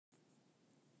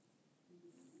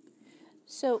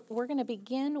So we're going to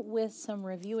begin with some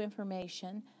review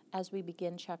information as we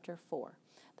begin Chapter 4.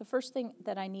 The first thing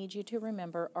that I need you to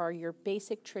remember are your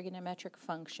basic trigonometric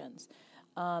functions.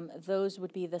 Those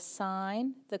would be the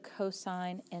sine, the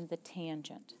cosine, and the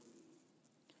tangent.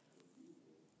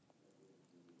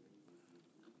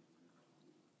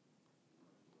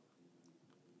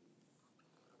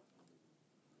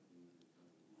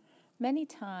 Many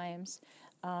times,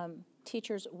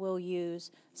 teachers will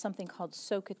use something called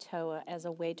SOHCAHTOA as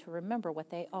a way to remember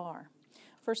what they are.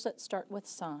 First, let's start with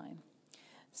sine.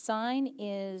 Sine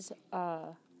is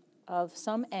of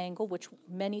some angle, which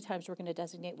many times we're going to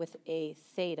designate with a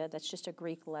theta. That's just a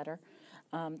Greek letter.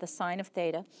 The sine of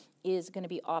theta is going to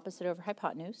be opposite over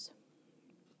hypotenuse.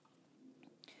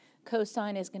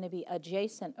 Cosine is going to be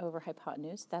adjacent over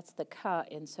hypotenuse. That's the ka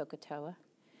in SOHCAHTOA.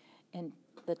 And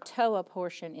the TOA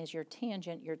portion is your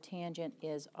tangent. Your tangent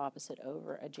is opposite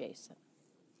over adjacent.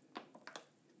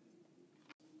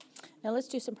 Now let's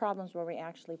do some problems where we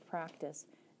actually practice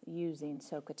using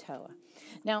SOHCAHTOA.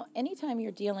 Now, anytime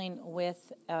you're dealing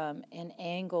with an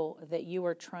angle that you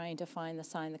are trying to find the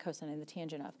sine, the cosine, and the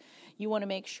tangent of, you want to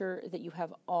make sure that you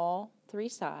have all three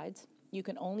sides. You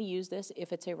can only use this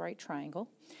if it's a right triangle.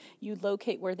 You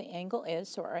locate where the angle is,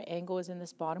 so our angle is in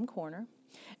this bottom corner.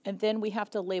 And then we have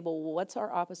to label what's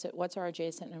our opposite, what's our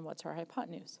adjacent, and what's our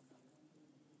hypotenuse.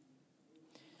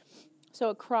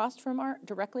 So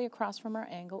directly across from our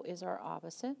angle is our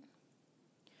opposite.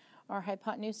 Our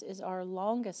hypotenuse is our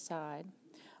longest side.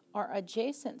 Our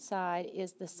adjacent side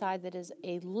is the side that is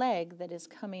a leg that is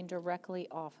coming directly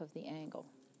off of the angle.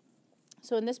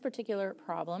 So in this particular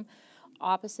problem,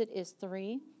 opposite is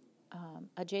 3,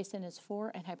 adjacent is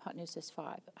 4, and hypotenuse is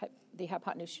 5. The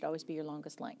hypotenuse should always be your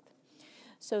longest length.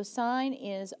 So sine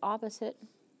is opposite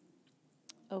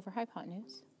over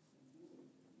hypotenuse.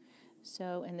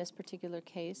 So in this particular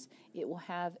case, it will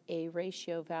have a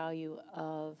ratio value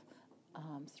of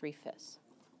 3/5.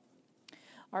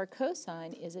 Our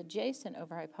cosine is adjacent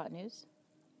over hypotenuse.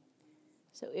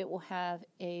 So it will have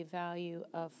a value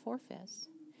of 4/5.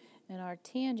 And our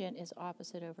tangent is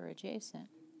opposite over adjacent.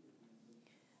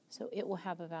 So it will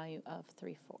have a value of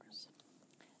 3/4.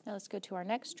 Now let's go to our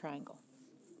next triangle.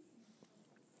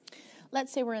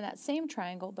 Let's say we're in that same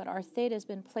triangle, but our theta has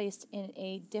been placed in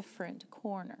a different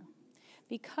corner.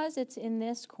 Because it's in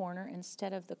this corner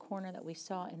instead of the corner that we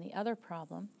saw in the other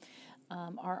problem,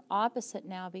 our opposite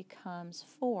now becomes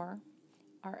 4,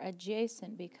 our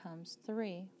adjacent becomes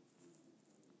 3,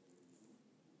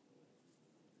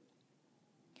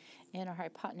 and our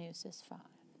hypotenuse is 5.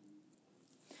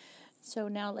 So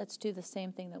now let's do the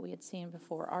same thing that we had seen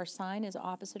before. Our sine is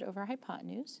opposite over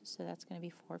hypotenuse, so that's going to be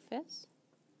 4/5.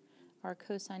 Our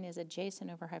cosine is adjacent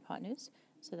over hypotenuse,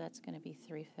 so that's going to be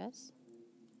 3/5.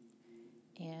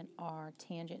 And our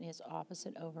tangent is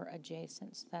opposite over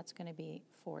adjacent, so that's going to be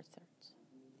 4/3.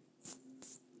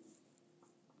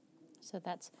 So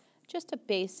that's just a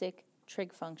basic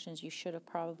trig functions you should have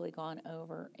probably gone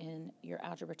over in your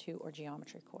Algebra 2 or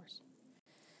Geometry course.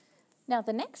 Now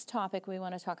the next topic we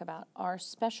want to talk about are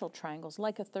special triangles,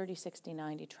 like a 30, 60,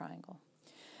 90 triangle.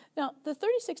 Now the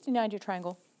 30, 60, 90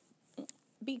 triangle,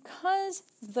 because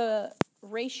the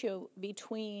ratio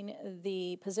between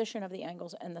the position of the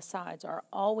angles and the sides are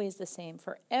always the same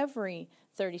for every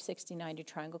 30, 60, 90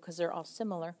 triangle, because they're all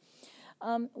similar,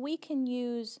 we can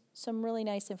use some really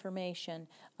nice information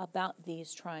about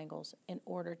these triangles in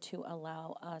order to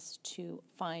allow us to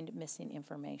find missing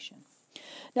information.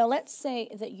 Now let's say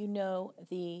that you know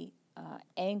the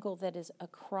angle that is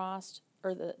across,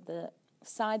 or the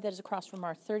side that is across from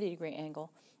our 30-degree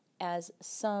angle as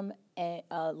some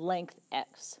length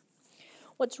x.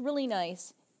 What's really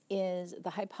nice is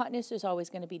the hypotenuse is always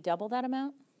going to be double that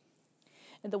amount,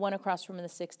 and the one across from the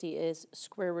 60 is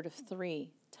square root of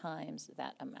 3 times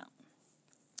that amount.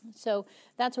 So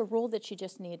that's a rule that you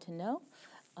just need to know.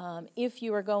 If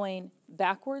you are going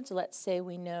backwards, let's say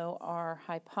we know our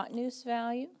hypotenuse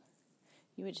value,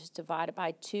 you would just divide it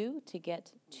by 2 to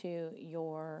get to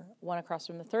your one across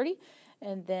from the 30.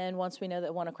 And then once we know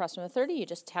that one across from the 30, you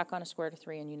just tack on a square root of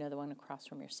 3 and you know the one across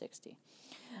from your 60.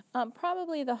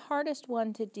 Probably the hardest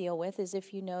one to deal with is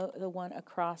if you know the one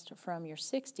across from your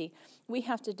 60. We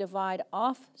have to divide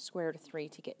off square root of 3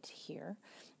 to get to here.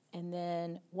 And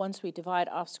then once we divide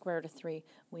off square root of 3,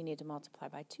 we need to multiply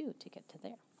by 2 to get to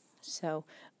there. So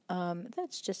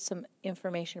that's just some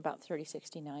information about 30,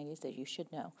 60, 90s that you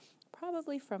should know,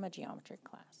 probably from a geometric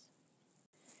class.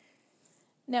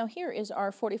 Now here is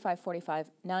our 45, 45,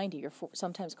 90, or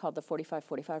sometimes called the 45,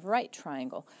 45 right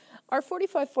triangle. Our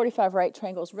 45, 45 right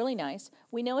triangle is really nice.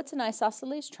 We know it's an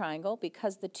isosceles triangle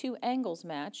because the two angles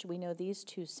match. We know these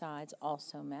two sides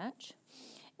also match.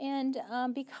 And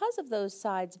because of those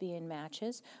sides being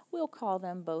matches, we'll call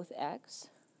them both x.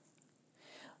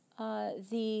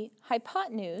 The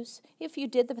hypotenuse, if you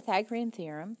did the Pythagorean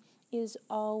theorem, is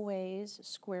always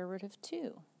square root of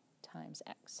 2 times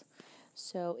x.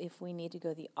 So if we need to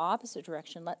go the opposite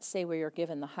direction, let's say we are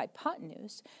given the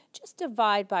hypotenuse, just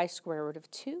divide by square root of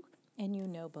 2, and you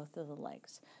know both of the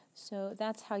legs. So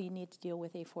that's how you need to deal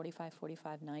with a 45,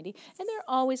 45, 90. And they're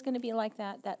always going to be like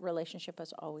that. That relationship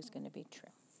is always going to be true.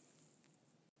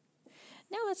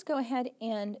 Now let's go ahead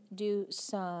and do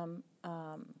some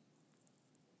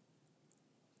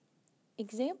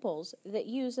examples that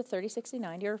use a 30, 60,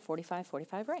 90 or 45,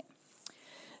 45 right.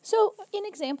 So in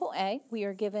example A, we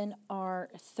are given our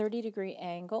 30-degree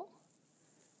angle,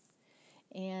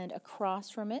 and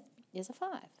across from it is a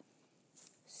 5.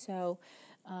 So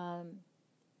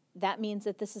that means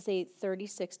that this is a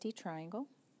 30-60 triangle.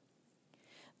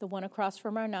 The one across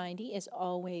from our 90 is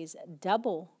always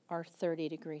double our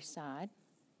 30-degree side,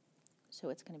 so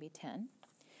it's going to be 10.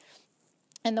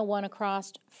 And the one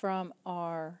across from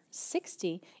our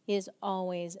 60 is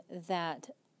always that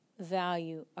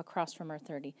value across from our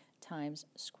 30 times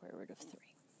square root of 3.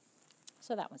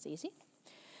 So that was easy.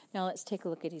 Now let's take a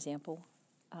look at example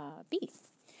B.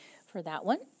 For that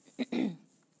one,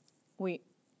 we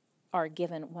are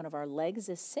given one of our legs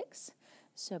is 6.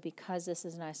 So because this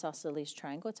is an isosceles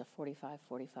triangle, it's a 45,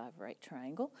 45 right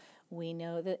triangle, we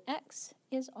know that x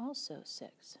is also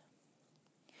 6.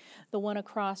 The one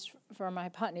across from my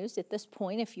hypotenuse, at this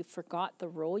point, if you forgot the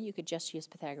rule, you could just use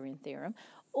Pythagorean theorem.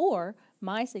 Or,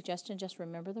 my suggestion, just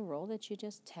remember the rule that you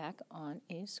just tack on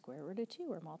a square root of 2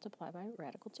 or multiply by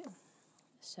radical 2.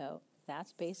 So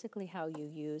that's basically how you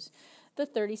use the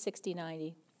 30, 60,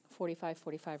 90, 45,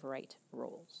 45 right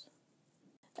rules.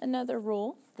 Another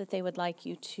rule that they would like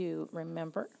you to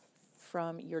remember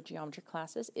from your geometry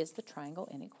classes is the triangle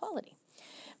inequality.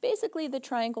 Basically, the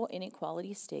triangle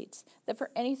inequality states that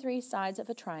for any 3 sides of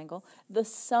a triangle, the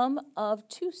sum of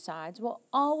 2 sides will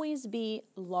always be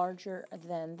larger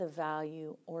than the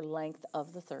value or length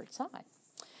of the third side.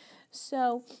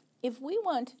 So if we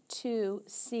want to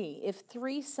see if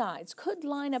 3 sides could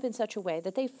line up in such a way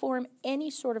that they form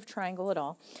any sort of triangle at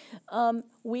all,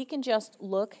 we can just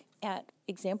look at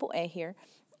example A here,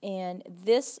 and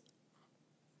this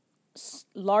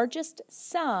largest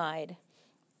side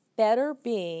better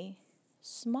be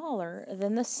smaller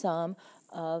than the sum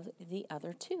of the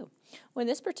other 2. Well, in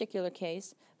this particular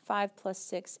case, 5 plus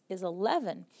 6 is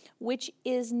 11, which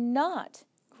is not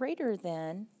greater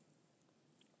than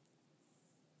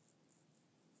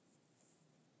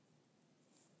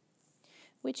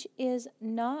which is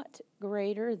not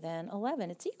greater than 11.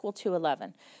 It's equal to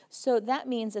 11. So that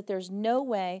means that there's no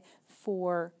way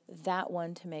for that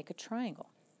one to make a triangle.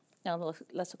 Now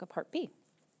let's look at part B.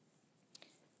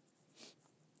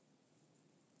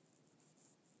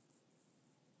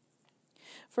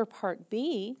 For part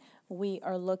B, we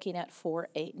are looking at 4,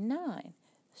 8, and 9.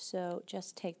 So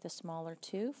just take the smaller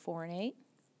 2, 4 and 8.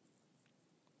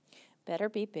 Better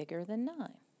be bigger than 9.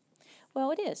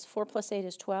 Well, it is. 4 plus 8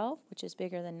 is 12, which is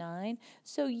bigger than 9.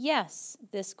 So yes,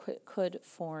 this could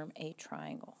form a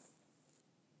triangle.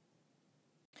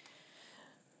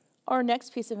 Our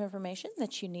next piece of information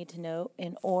that you need to know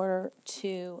in order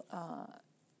to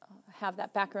have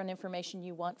that background information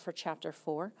you want for Chapter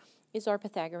 4 is our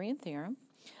Pythagorean Theorem.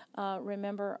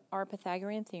 Remember, our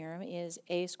Pythagorean Theorem is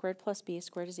a squared plus b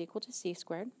squared is equal to c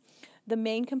squared. The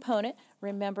main component,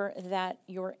 remember that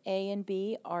your a and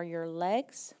b are your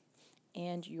legs,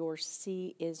 and your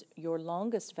c is your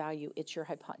longest value. It's your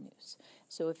hypotenuse.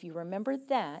 So if you remember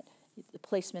that, the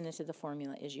placement into the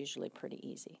formula is usually pretty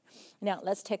easy. Now,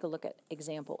 let's take a look at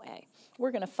example A.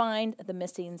 We're going to find the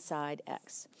missing side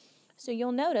x. So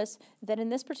you'll notice that in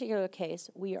this particular case,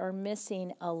 we are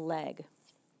missing a leg.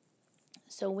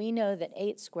 So we know that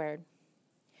 8 squared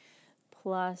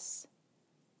plus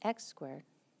x squared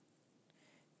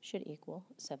should equal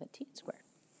 17 squared.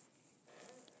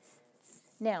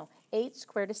 Now, 8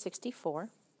 squared is 64.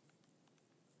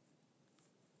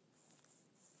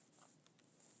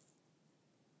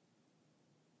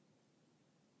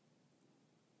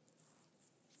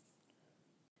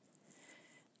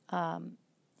 Um,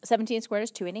 17 squared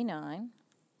is 289.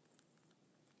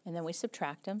 And then we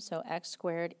subtract them, so x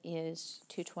squared is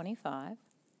 225.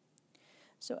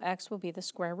 So x will be the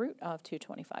square root of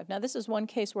 225. Now this is one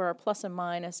case where our plus and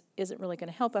minus isn't really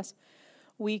going to help us.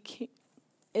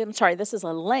 This is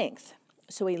a length.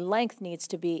 So a length needs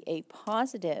to be a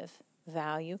positive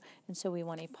value, and so we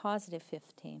want a positive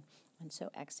 15, and so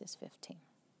x is 15.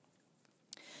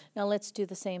 Now let's do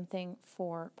the same thing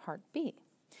for part B.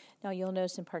 Now you'll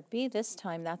notice in part B this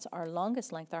time that's our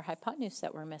longest length, our hypotenuse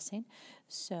that we're missing.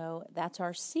 So that's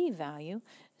our C value.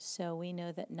 So we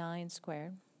know that 9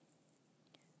 squared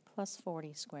plus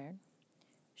 40 squared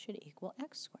should equal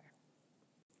x squared.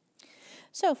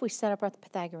 So if we set up our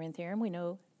Pythagorean theorem, we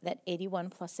know that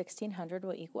 81 plus 1600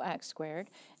 will equal x squared,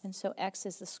 and so x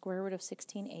is the square root of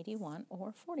 1681,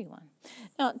 or 41.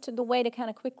 Now, the way to kind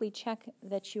of quickly check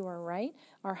that you are right,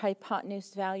 our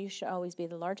hypotenuse value should always be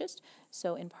the largest.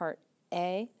 So in part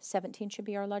A, 17 should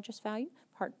be our largest value.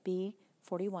 Part B,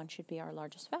 41 should be our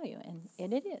largest value, and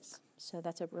it is. So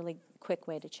that's a really quick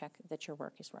way to check that your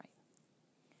work is right.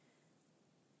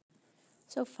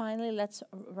 So finally, let's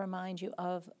remind you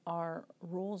of our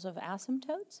rules of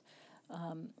asymptotes.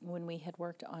 When we had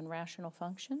worked on rational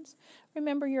functions.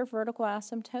 Remember, your vertical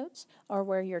asymptotes are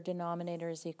where your denominator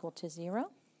is equal to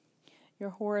 0.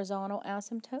 Your horizontal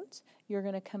asymptotes, you're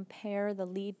going to compare the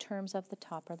lead terms of the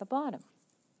top or the bottom.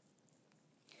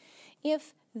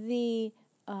 If the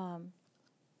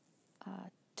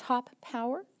top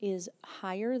power is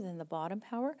higher than the bottom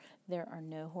power, there are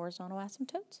no horizontal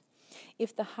asymptotes.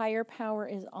 If the higher power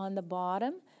is on the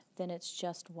bottom, then it's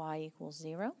just y equals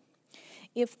 0.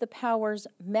 If the powers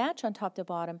match on top to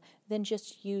bottom, then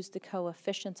just use the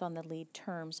coefficients on the lead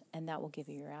terms, and that will give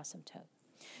you your asymptote.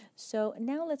 So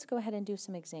now let's go ahead and do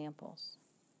some examples.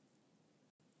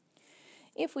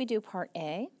 If we do part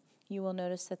A, you will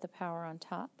notice that the power on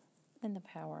top and the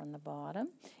power on the bottom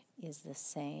is the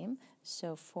same.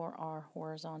 So for our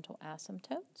horizontal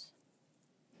asymptotes,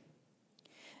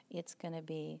 it's going to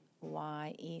be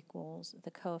y equals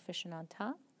the coefficient on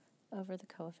top over the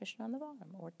coefficient on the bottom,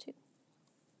 or 2.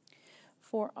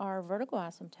 For our vertical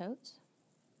asymptotes,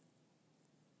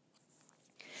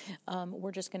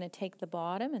 we're just going to take the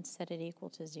bottom and set it equal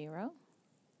to 0,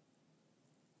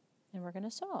 and we're going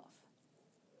to solve.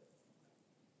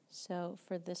 So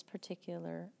for this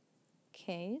particular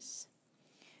case,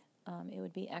 it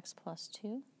would be x plus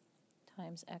 2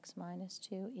 times x minus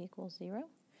 2 equals 0.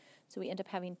 So we end up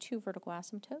having two vertical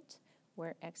asymptotes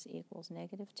where x equals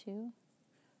 -2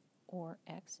 or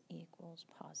x equals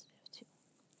 +2.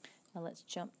 Now let's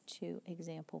jump to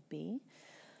example B.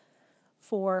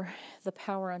 For the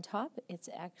power on top, it's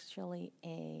actually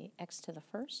a x to the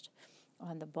first.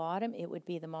 On the bottom, it would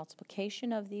be the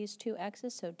multiplication of these two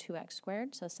x's, so 2x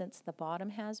squared. So since the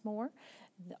bottom has more,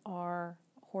 our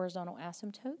horizontal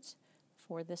asymptotes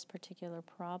for this particular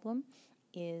problem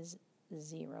is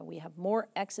 0. We have more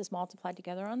x's multiplied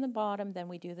together on the bottom than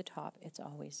we do the top. It's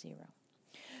always 0.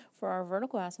 For our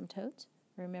vertical asymptotes,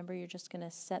 remember, you're just going to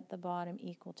set the bottom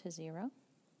equal to 0.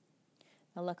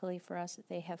 Now, luckily for us,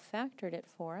 they have factored it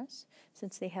for us.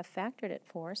 Since they have factored it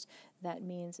for us, that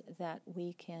means that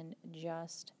we can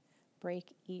just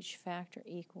break each factor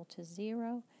equal to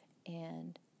 0,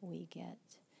 and we get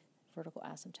vertical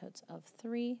asymptotes of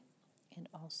 3 and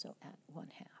also at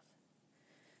 1/2.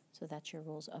 So that's your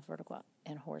rules of vertical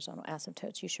and horizontal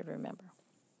asymptotes you should remember.